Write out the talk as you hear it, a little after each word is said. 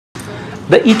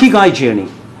The Ikigai journey.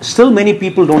 Still many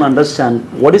people don't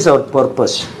understand what is our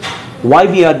purpose, why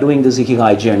we are doing this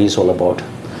Ikigai journey is all about.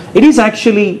 It is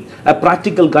actually a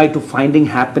practical guide to finding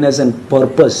happiness and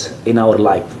purpose in our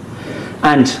life.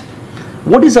 And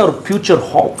what is our future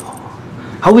hope?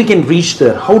 How we can reach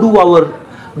there? How do our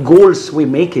goals we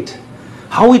make it?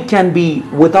 How it can be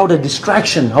without a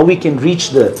distraction? How we can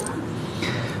reach there?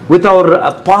 With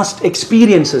our past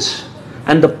experiences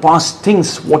and the past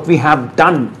things, what we have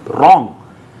done wrong,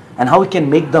 and how we can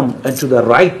make them into the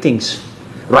right things,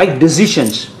 right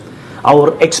decisions.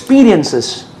 Our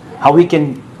experiences, how we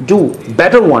can do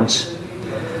better ones,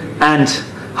 and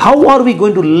how are we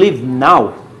going to live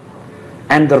now,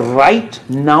 and the right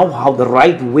now, how the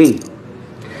right way,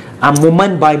 a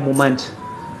moment by moment,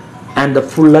 and the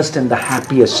fullest and the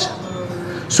happiest.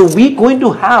 So we're going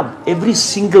to have every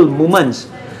single moment,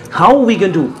 how are we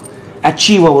going to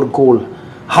achieve our goal,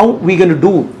 how we're going to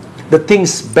do the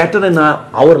things better in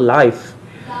our life.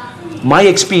 My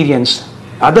experience,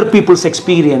 other people's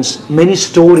experience, many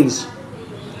stories,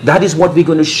 that is what we're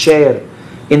going to share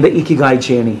in the Ikigai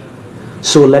journey.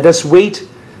 So let us wait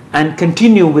and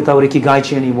continue with our Ikigai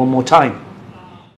journey one more time.